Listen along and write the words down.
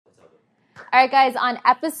All right, guys, on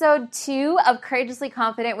episode 2 of Courageously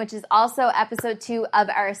Confident, which is also episode 2 of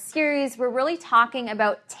our series, we're really talking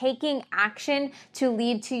about taking action to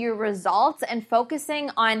lead to your results and focusing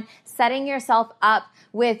on setting yourself up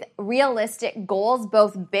with realistic goals,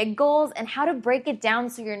 both big goals, and how to break it down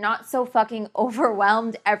so you're not so fucking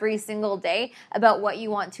overwhelmed every single day about what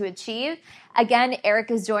you want to achieve. Again,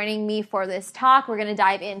 Eric is joining me for this talk. We're going to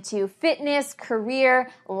dive into fitness,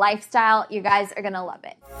 career, lifestyle. You guys are going to love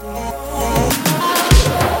it.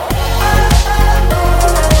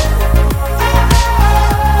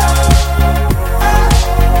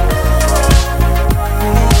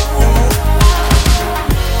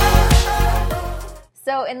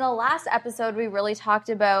 So in the last episode, we really talked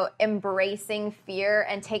about embracing fear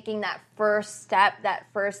and taking that first step, that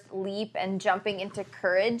first leap, and jumping into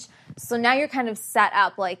courage. So now you're kind of set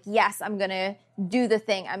up like, yes, I'm going to do the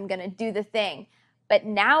thing. I'm going to do the thing. But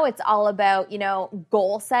now it's all about,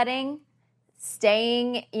 goal setting,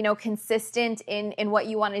 staying, consistent in what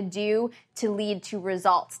you want to do to lead to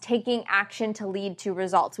results, taking action to lead to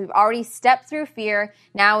results. We've already stepped through fear.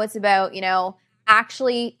 Now it's about,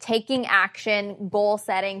 actually taking action, goal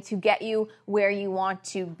setting to get you where you want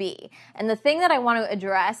to be. And the thing that I want to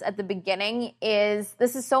address at the beginning is,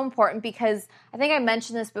 this is so important because I think I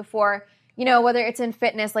mentioned this before, whether it's in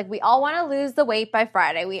fitness, like we all want to lose the weight by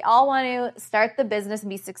Friday. We all want to start the business and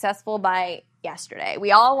be successful by yesterday.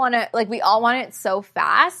 We all want it so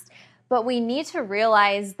fast, but we need to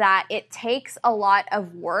realize that it takes a lot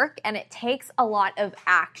of work and it takes a lot of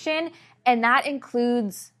action, and that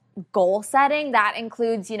includes goal setting. That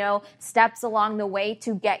includes, steps along the way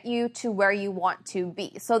to get you to where you want to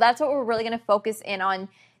be. So that's what we're really going to focus in on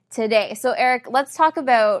today. So Eric, let's talk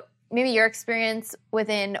about maybe your experience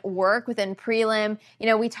within work, within prelim.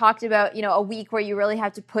 We talked about, a week where you really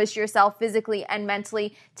have to push yourself physically and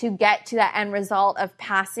mentally to get to that end result of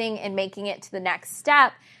passing and making it to the next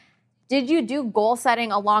step. Did you do goal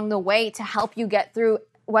setting along the way to help you get through,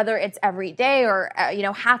 whether it's every day or,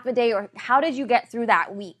 half a day, or how did you get through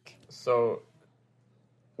that week? So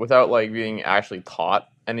without being actually taught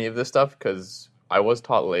any of this stuff, because I was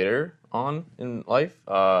taught later on in life,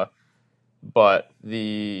 but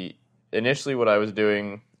initially what I was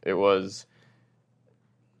doing, it was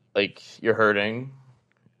you're hurting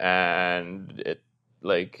and it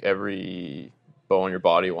every bone in your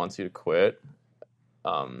body wants you to quit,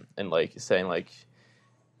 and saying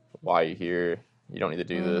why are you here? You don't need to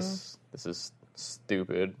do this. This is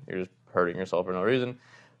stupid. You're just hurting yourself for no reason.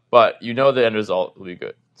 But the end result will be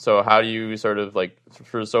good. So how do you sort of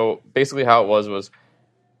so basically how it was I was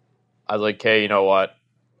like, hey, you know what?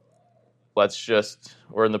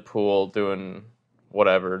 We're in the pool doing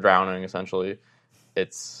whatever, drowning essentially.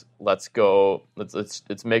 Let's go.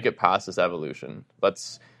 Let's make it past this evolution.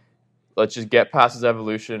 Let's just get past this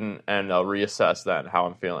evolution and I'll reassess then how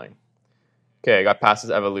I'm feeling. Okay, I got past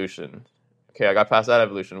this evolution. Okay, I got past that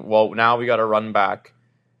evolution. Well, now we got to run back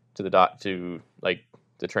to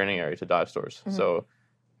the training area, to dive stores. Mm-hmm. So,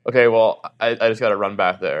 okay, well, I just got to run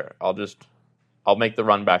back there. I'll make the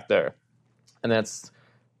run back there. And then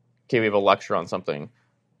we have a lecture on something.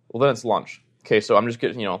 Well, then it's lunch. Okay, so I'm just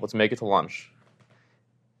getting, let's make it to lunch.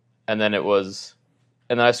 And then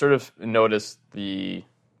I sort of noticed the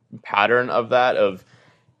pattern of that, of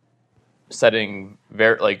setting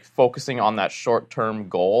focusing on that short-term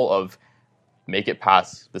goal of make it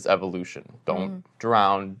past this evolution. Don't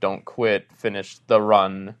drown, don't quit, finish the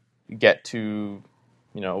run, get to,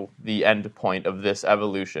 the end point of this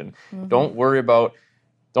evolution. Mm-hmm.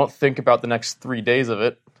 Don't think about the next 3 days of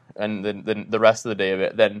it and then the rest of the day of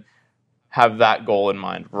it. Then have that goal in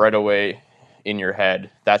mind right away in your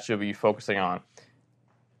head. That should be focusing on.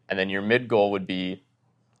 And then your mid goal would be,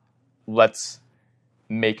 let's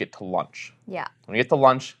make it to lunch. Yeah. When we get to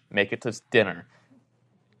lunch, make it to dinner.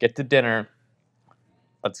 Get to dinner.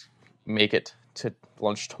 Let's make it to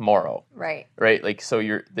lunch tomorrow. Right. Right. So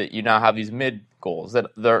you now have these mid goals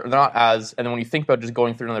that they're not as, and then when you think about just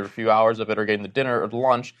going through another few hours of it or getting the dinner or the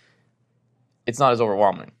lunch, it's not as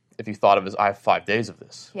overwhelming if you thought of it as, I have 5 days of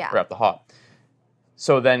this. Yeah. Right off the hop.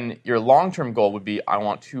 So then your long-term goal would be, I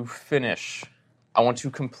want to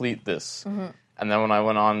complete this. Mm-hmm. And then when I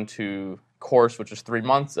went on to course, which is 3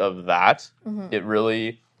 months of that,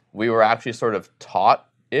 we were actually sort of taught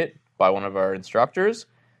it by one of our instructors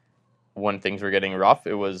when things were getting rough.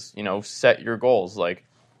 It was, set your goals,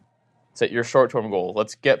 set your short-term goal.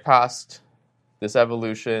 Let's get past this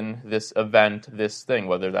evolution, this event, this thing,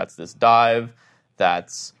 whether that's this dive,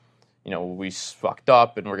 that's, we fucked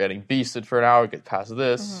up and we're getting beasted for an hour, get past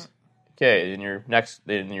this. Mm-hmm. Okay, in your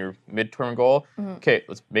midterm goal, okay,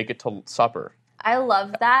 let's make it to supper. I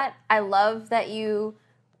love that. I love that you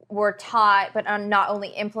we're taught but are not only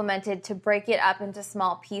implemented to break it up into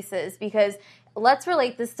small pieces. Because let's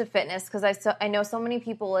relate this to fitness, because I know so many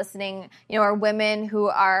people listening, are women who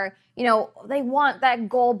are, they want that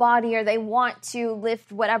goal body, or they want to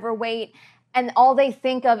lift whatever weight, and all they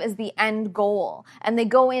think of is the end goal. And they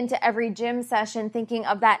go into every gym session thinking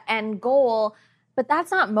of that end goal, but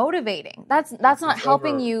that's not motivating. That's not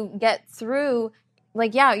helping you get through.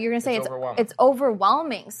 Like, yeah, you're going to say it's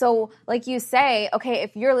overwhelming. So like you say, okay,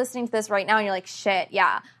 if you're listening to this right now and you're like, shit,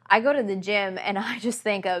 yeah, I go to the gym and I just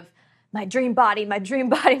think of my dream body, my dream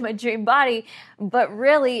body, my dream body. But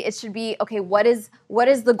really it should be, okay, what is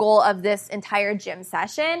the goal of this entire gym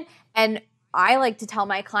session? And I like to tell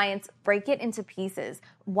my clients, break it into pieces,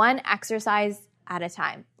 one exercise at a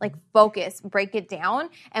time. Like, focus, break it down.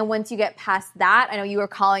 And once you get past that, I know you were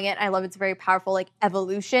calling it, I love it's very powerful, like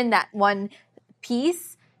evolution, that one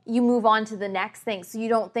piece, you move on to the next thing. So you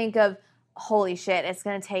don't think of, holy shit, it's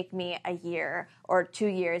going to take me a year or 2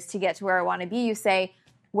 years to get to where I want to be. You say,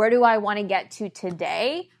 where do I want to get to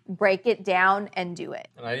today? Break it down and do it.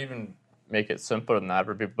 And I even make it simpler than that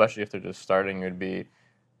for people, especially if they're just starting. It would be,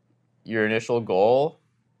 your initial goal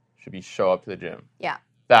should be show up to the gym. Yeah.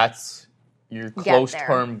 That's your close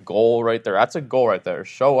term goal right there. That's a goal right there.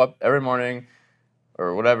 Show up every morning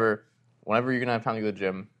or whatever, whenever you're going to have time to go to the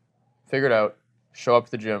gym. Figure it out. Show up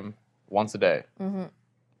to the gym once a day. Mm-hmm.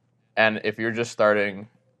 And if you're just starting,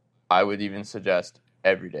 I would even suggest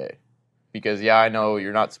every day. Because, yeah, I know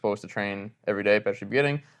you're not supposed to train every day, especially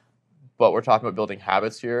beginning, but we're talking about building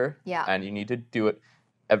habits here. Yeah. And you need to do it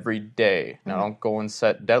every day. Now, don't go and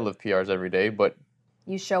set deadlift PRs every day, but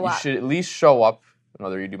you should at least show up.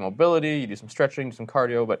 Whether you do mobility, you do some stretching, do some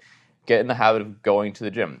cardio, but get in the habit of going to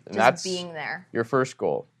the gym. And that's being there. Your first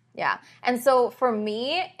goal. Yeah. And so for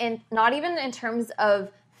me, not even in terms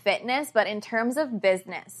of fitness, but in terms of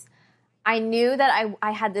business, I knew that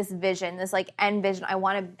I had this vision, this like end vision. I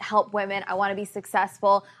want to help women. I want to be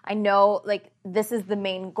successful. I know like this is the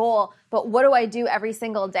main goal, but what do I do every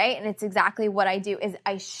single day? And it's exactly what I do is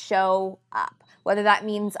I show up. Whether that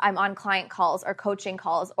means I'm on client calls or coaching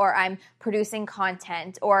calls or I'm producing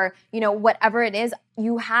content or, whatever it is,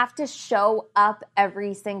 you have to show up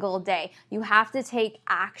every single day. You have to take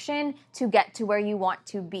action to get to where you want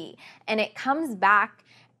to be. And it comes back,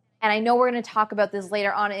 and I know we're going to talk about this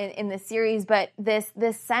later on in the series, but this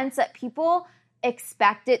sense that people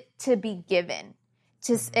expect it to be given,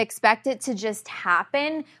 to expect it to just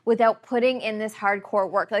happen without putting in this hardcore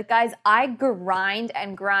work. Like, guys, I grind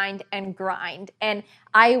and grind and grind. And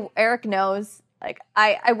Eric knows, like,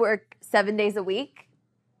 I work 7 days a week,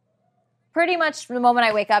 pretty much from the moment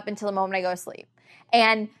I wake up until the moment I go to sleep.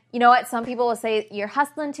 And you know what? Some people will say, you're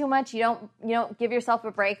hustling too much. You don't give yourself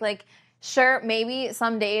a break. Like, sure, maybe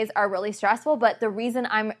some days are really stressful, but the reason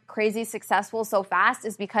I'm crazy successful so fast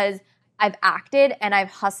is because I've acted and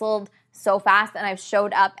I've hustled so fast and I've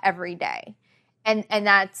showed up every day. And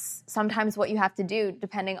that's sometimes what you have to do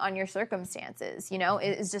depending on your circumstances,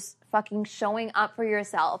 is just fucking showing up for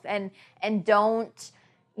yourself and don't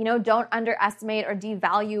underestimate or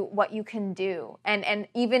devalue what you can do. And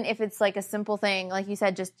even if it's like a simple thing, like you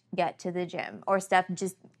said, just get to the gym, or Steph,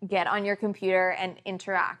 just get on your computer and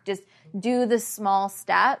interact. Just do the small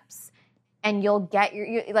steps and you'll get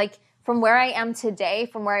your like, from where I am today,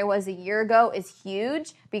 from where I was a year ago is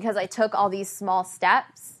huge because I took all these small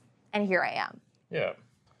steps and here I am. Yeah.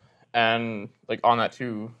 And like on that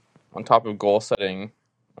too, on top of goal setting, I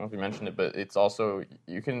don't know if you mentioned it, but it's also,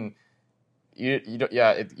 you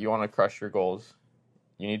want to crush your goals.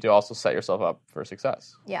 You need to also set yourself up for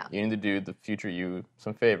success. Yeah. You need to do the future you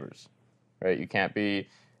some favors, right? You can't be,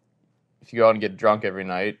 if you go out and get drunk every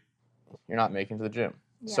night, you're not making it to the gym.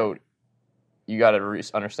 Yeah. So you got to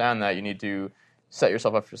understand that you need to set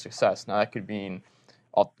yourself up for success. Now that could mean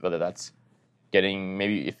whether that's getting,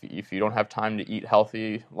 maybe if you don't have time to eat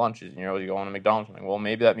healthy lunches, you go on to McDonald's or something, well,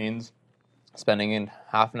 maybe that means spending in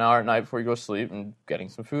half an hour at night before you go to sleep and getting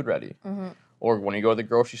some food ready. Mm-hmm. Or when you go to the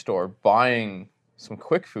grocery store, buying some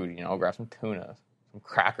quick food, grab some tuna, some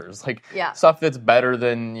crackers, stuff that's better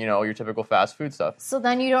than, your typical fast food stuff. So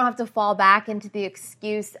then you don't have to fall back into the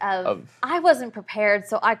excuse of I wasn't prepared,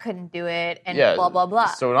 so I couldn't do it, and blah, blah, blah.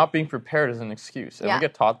 So not being prepared is an excuse. And we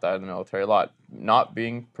get taught that in the military a lot. Not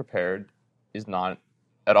being prepared is not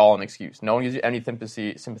at all an excuse. No one gives you any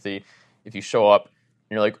sympathy if you show up and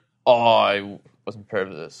you're like, oh, I wasn't prepared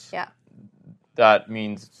for this. Yeah. That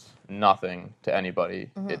means nothing to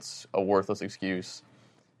anybody. Mm-hmm. It's a worthless excuse.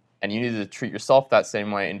 And you need to treat yourself that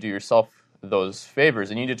same way and do yourself those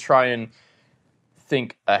favors. And you need to try and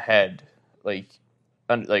think ahead. If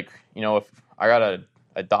I got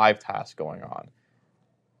a dive task going on,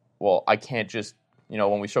 well, I can't just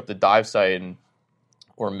when we show up to dive site and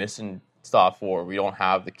we're missing stuff or we don't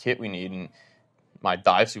have the kit we need, and my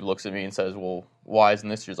dive suit looks at me and says, well, why isn't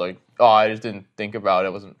this? She's like, oh, I just didn't think about it.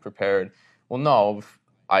 I wasn't prepared. Well, no,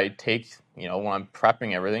 I take, when I'm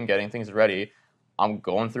prepping everything, getting things ready, I'm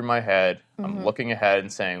going through my head, I'm looking ahead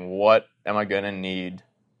and saying, what am I going to need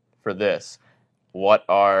for this? What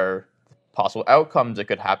are possible outcomes that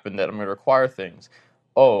could happen that I'm going to require things?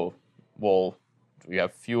 Oh, well, do we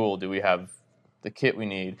have fuel? Do we have the kit we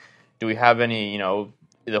need? Do we have any,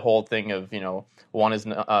 the whole thing of, one is,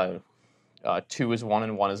 2 is 1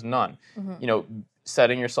 and 1 is none.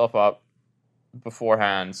 Setting yourself up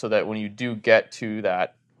beforehand so that when you do get to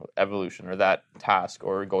that evolution or that task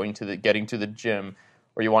or getting to the gym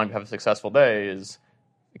or you want to have a successful day is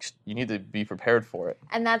you need to be prepared for it.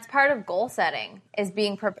 And that's part of goal setting is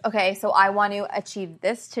being okay, so I want to achieve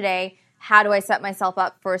this today. How do I set myself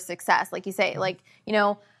up for success? Like you say,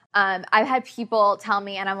 I've had people tell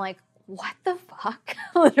me and I'm like, what the fuck?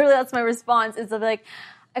 Literally, that's my response. Is like,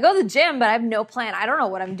 I go to the gym, but I have no plan. I don't know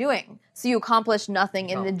what I'm doing. So you accomplish nothing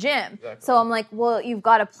in the gym. Exactly. So I'm like, well, you've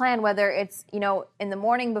got to plan, whether it's, in the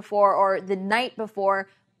morning before or the night before,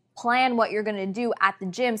 plan what you're going to do at the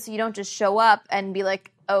gym so you don't just show up and be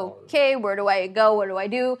like, okay, where do I go? What do I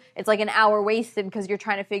do? It's like an hour wasted because you're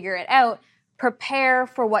trying to figure it out. Prepare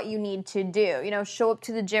for what you need to do. Show up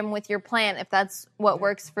to the gym with your plan if that's what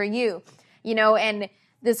works for you. And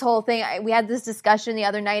this whole thing, we had this discussion the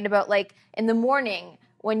other night about like in the morning,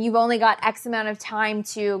 when you've only got X amount of time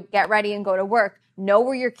to get ready and go to work, know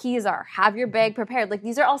where your keys are, have your bag prepared. Like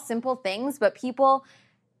these are all simple things, but people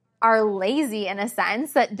are lazy in a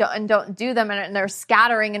sense that don't do them, and they're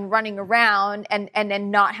scattering and running around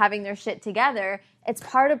and not having their shit together. It's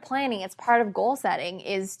part of planning. It's part of goal setting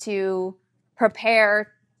is to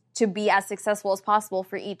prepare to be as successful as possible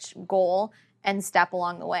for each goal and step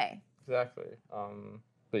along the way. Exactly.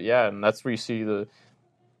 But yeah, and that's where you see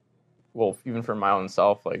even for my own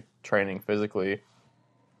self, like training physically,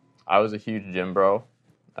 I was a huge gym bro.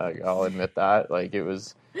 I'll admit that. Like it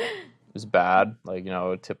was bad. Like,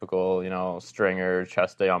 typical, stringer,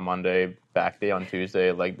 chest day on Monday, back day on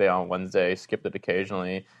Tuesday, leg day on Wednesday, skipped it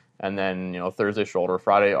occasionally. And then, Thursday shoulder,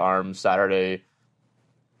 Friday arms, Saturday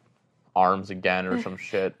arms again or some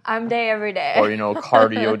shit. Arm day every day. Or,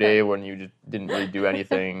 cardio day when you just didn't really do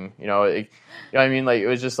anything. You know what I mean? Like, it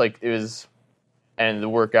was just like, and the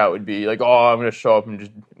workout would be like, oh, I'm going to show up and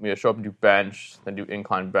do bench, then do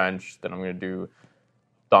incline bench, then I'm going to do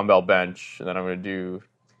dumbbell bench, and then I'm going to do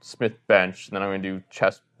Smith bench, and then I'm going to do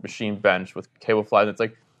chest machine bench with cable flies. It's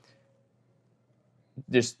like,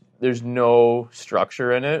 there's no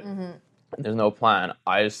structure in it. Mm-hmm. There's no plan.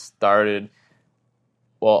 I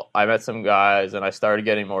met some guys, and I started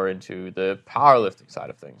getting more into the powerlifting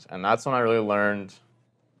side of things. And that's when I really learned,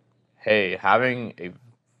 hey, having a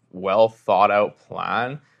well thought out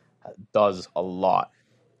plan does a lot.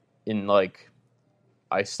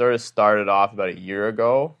 I started off about a year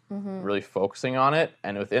ago, really focusing on it,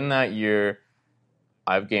 and within that year,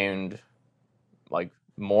 I've gained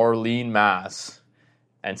more lean mass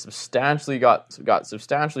and got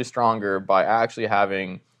substantially stronger by actually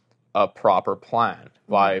having a proper plan,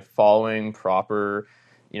 by following proper,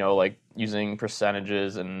 using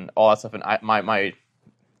percentages and all that stuff. And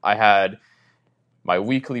I had my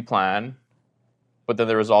weekly plan, but then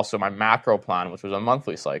there was also my macro plan, which was a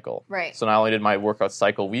monthly cycle. Right. So not only did my workout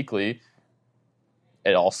cycle weekly,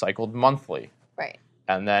 it all cycled monthly. Right.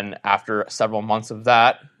 And then after several months of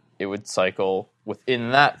that, it would cycle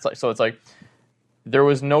within that. So it's like there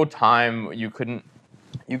was no time you could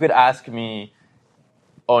ask me,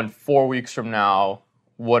 oh, in 4 weeks from now,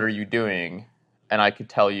 what are you doing? And I could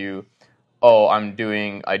tell you, oh, I'm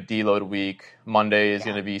doing a deload week. Monday is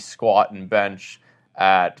going to be squat and bench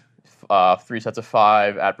at 3 sets of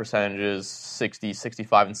 5 at percentages 60,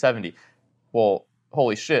 65, and 70. Well,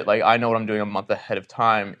 holy shit, I know what I'm doing a month ahead of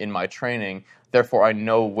time in my training. Therefore, I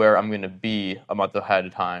know where I'm going to be a month ahead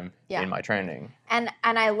of time in my training. And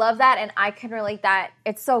I love that, and I can relate that.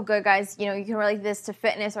 It's so good, guys. You can relate this to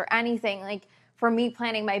fitness or anything. For me,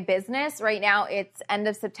 planning my business, right now it's end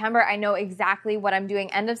of September. I know exactly what I'm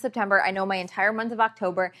doing end of September. I know my entire month of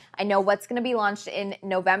October. I know what's going to be launched in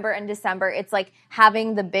November and December. It's like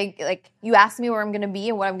having the big, you ask me where I'm going to be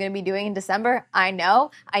and what I'm going to be doing in December. I know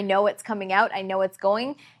it's coming out. I know it's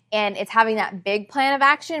going. And it's having that big plan of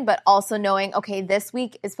action, but also knowing, okay, this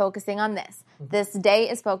week is focusing on this. This day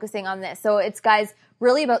is focusing on this. So it's, guys,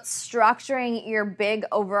 really about structuring your big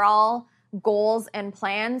overall goals and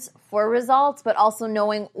plans for results, but also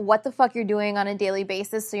knowing what the fuck you're doing on a daily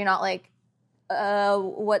basis so you're not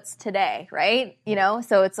what's today, right?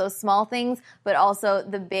 So it's those small things, but also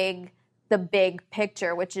the big the big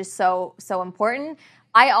picture, which is so important.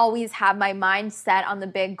 I always have my mind set on the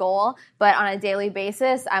big goal, but on a daily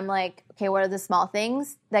basis, I'm like, okay, what are the small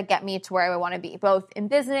things that get me to where I want to be, both in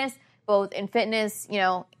business, both in fitness, you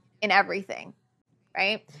know, in everything,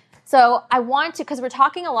 right? So I want to, because we're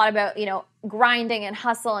talking a lot about, you know, grinding and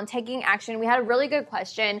hustle and taking action. We had a really good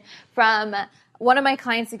question from one of my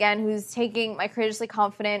clients, again, who's taking my Courageously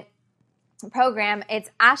Confident program. It's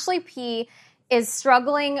Ashley P. is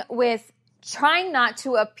struggling with trying not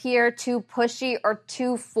to appear too pushy or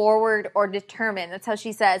too forward or determined. That's how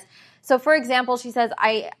she says. So for example, she says,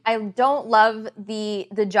 I don't love the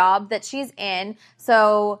job that she's in,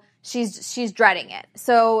 so she's dreading it.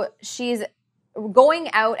 So she's going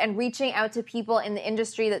out and reaching out to people in the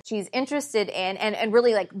industry that she's interested in and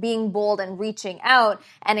really like being bold and reaching out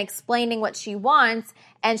and explaining what she wants.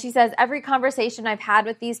 And she says, every conversation I've had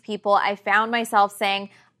with these people, I found myself saying,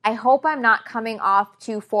 I hope I'm not coming off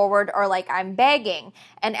too forward or like I'm begging.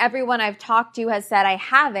 And everyone I've talked to has said I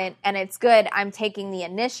haven't, and it's good. I'm taking the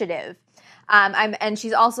initiative. And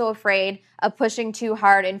she's also afraid of pushing too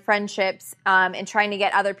hard in friendships and trying to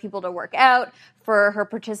get other people to work out, for her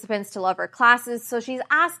participants to love her classes. So she's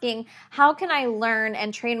asking, how can I learn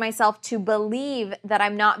and train myself to believe that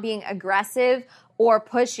I'm not being aggressive or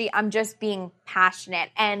pushy? I'm just being passionate.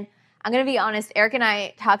 And I'm going to be honest, Eric and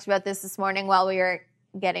I talked about this morning while we were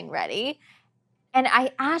getting ready. And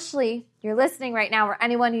Ashley, you're listening right now, or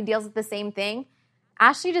anyone who deals with the same thing,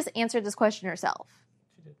 Ashley just answered this question herself.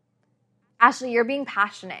 She did. Ashley, you're being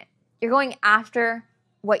passionate. You're going after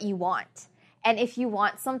what you want. And if you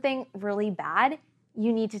want something really bad,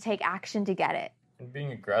 you need to take action to get it. And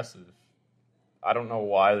being aggressive. I don't know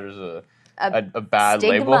why there's a bad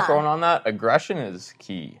stigma. label thrown on that. Aggression is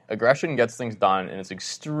key. Aggression gets things done, and it's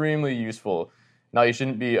extremely useful. Now, you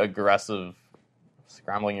shouldn't be aggressive,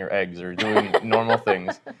 scrambling your eggs or doing normal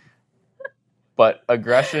things. But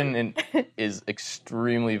aggression is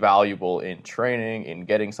extremely valuable in training, in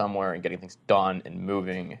getting somewhere, and getting things done and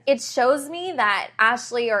moving. It shows me that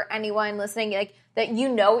Ashley or anyone listening, like that you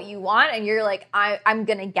know what you want, and you're like, I'm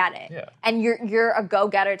gonna get it. Yeah. And you're a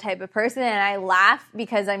go-getter type of person. And I laugh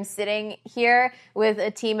because I'm sitting here with a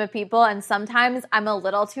team of people, and sometimes I'm a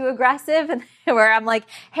little too aggressive, and where I'm like,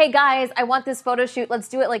 hey guys, I want this photo shoot. Let's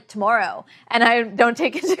do it like tomorrow. And I don't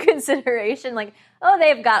take into consideration like, oh,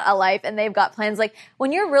 they've got a life and they've got plans. Like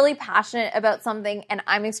when you're really passionate about something, and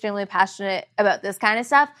I'm extremely passionate about this kind of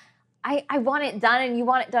stuff, I want it done, and you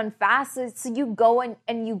want it done fast. So you go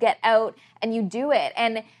and you get out and you do it.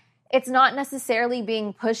 And it's not necessarily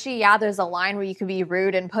being pushy. Yeah, there's a line where you could be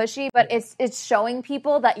rude and pushy, but it's showing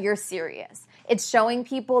people that you're serious. It's showing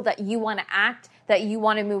people that you want to act, that you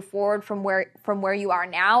want to move forward from where you are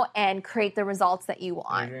now and create the results that you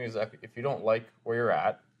want. Exactly. If you don't like where you're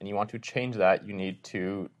at and you want to change that, you need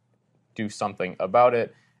to do something about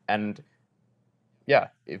it. And yeah,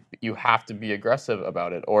 if you have to be aggressive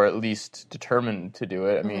about it, or at least determined to do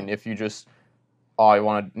it. I mean, if you just, I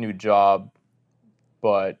want a new job,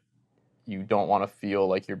 but you don't want to feel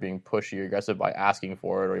like you're being pushy or aggressive by asking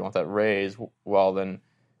for it, or you want that raise, well, then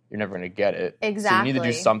you're never going to get it. Exactly. So you need to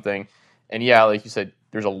do something. And yeah, like you said,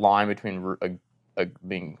 there's a line between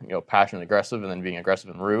being passionate and aggressive, and then being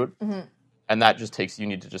aggressive and rude. Mm-hmm. And that just takes, you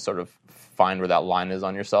need to just sort of find where that line is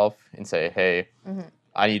on yourself and say, hey,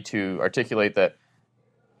 I need to articulate that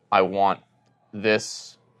I want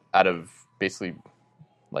this out of basically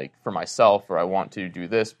like for myself, or I want to do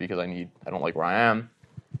this because I don't like where I am.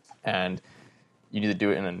 And you need to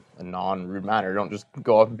do it in a non-rude manner. Don't just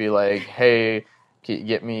go up and be like, hey,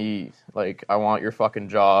 get me, like, I want your fucking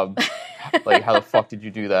job. Like, how the fuck did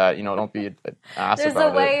you do that? Don't be an ass There's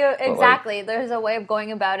about a way it. Exactly. There's a way of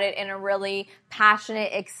going about it in a really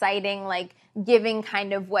passionate, exciting, like, giving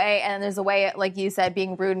kind of way. And there's a way, like you said,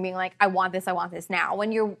 being rude and being like, I want this now.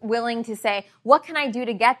 When you're willing to say, what can I do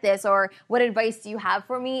to get this? Or what advice do you have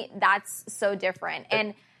for me? That's so different.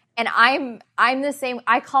 And I'm the same.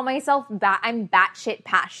 I call myself, I'm batshit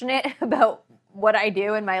passionate about what I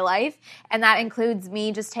do in my life, and that includes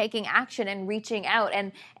me just taking action and reaching out,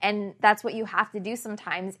 and that's what you have to do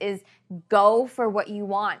sometimes, is go for what you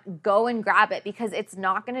want, go and grab it, because it's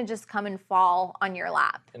not going to just come and fall on your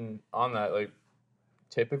lap. And on that, like,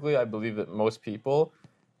 typically I believe that most people,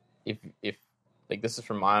 if like, this is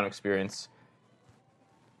from my own experience,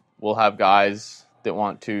 will have guys that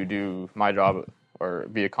want to do my job or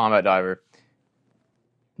be a combat diver.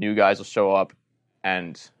 New guys will show up,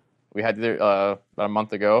 and we had about a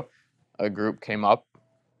month ago, a group came up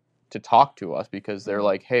to talk to us because they're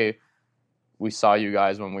like, hey, we saw you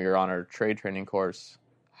guys when we were on our trade training course.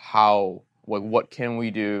 What can we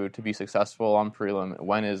do to be successful on prelim?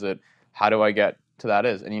 When is it? How do I get to that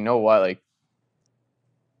is. And you know what? Like,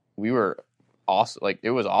 we were awesome. Like,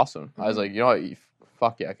 it was awesome. Mm-hmm. I was like, you know what?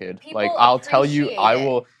 Fuck yeah, kid. People like, I'll tell you, I it.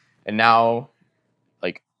 will. And now,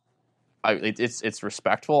 like, it's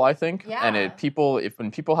respectful, I think. Yeah. And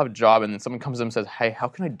when people have a job and then someone comes to them and says, hey, how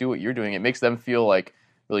can I do what you're doing? It makes them feel like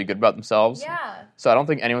really good about themselves. Yeah. So I don't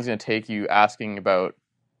think anyone's going to take you asking about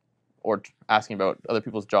other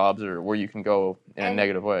people's jobs or where you can go in a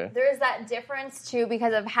negative way. There's that difference too,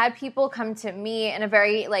 because I've had people come to me in a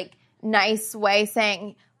very like nice way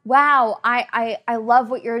saying, wow, I love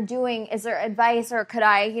what you're doing. Is there advice, or could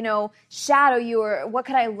I, shadow you, or what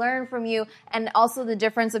could I learn from you? And also the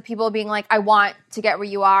difference of people being like, I want to get where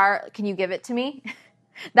you are. Can you give it to me?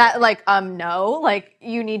 That like, no, like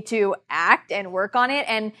you need to act and work on it.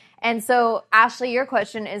 And so Ashley, your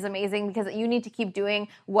question is amazing because you need to keep doing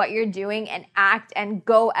what you're doing and act and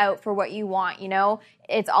go out for what you want.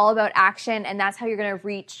 It's all about action, and that's how you're going to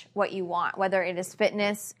reach what you want, whether it is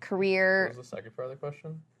fitness, career. What was the second part of the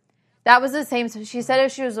question? That was the same. So she said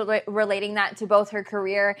if she was relating that to both her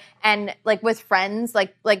career and like with friends,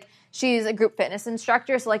 like she's a group fitness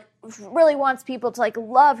instructor, so like really wants people to like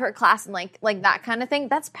love her class and like that kind of thing.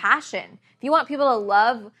 That's passion. If you want people to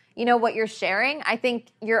love, what you're sharing, I think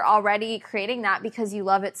you're already creating that because you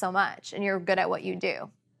love it so much and you're good at what you do.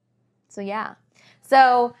 So yeah.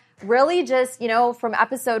 So really just, from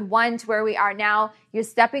episode 1 to where we are now, you're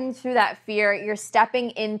stepping through that fear, you're stepping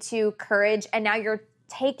into courage, and now you're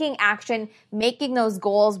taking action, making those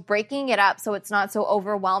goals, breaking it up so it's not so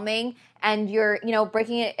overwhelming, and you're,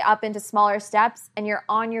 breaking it up into smaller steps, and you're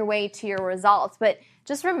on your way to your results. But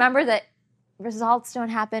just remember that results don't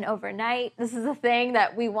happen overnight. This is a thing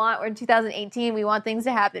that we want. We're in 2018. We want things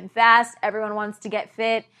to happen fast. Everyone wants to get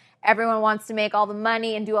fit. Everyone wants to make all the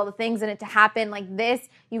money and do all the things, and it to happen like this,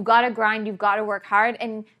 you've got to grind, you've got to work hard,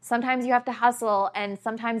 and sometimes you have to hustle, and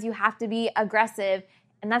sometimes you have to be aggressive.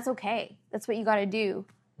 And that's okay. That's what you got to do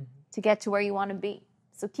to get to where you want to be.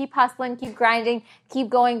 So keep hustling, keep grinding, keep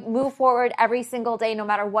going, move forward every single day, no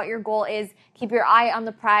matter what your goal is. Keep your eye on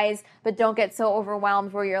the prize, but don't get so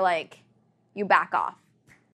overwhelmed where you're like, you back off.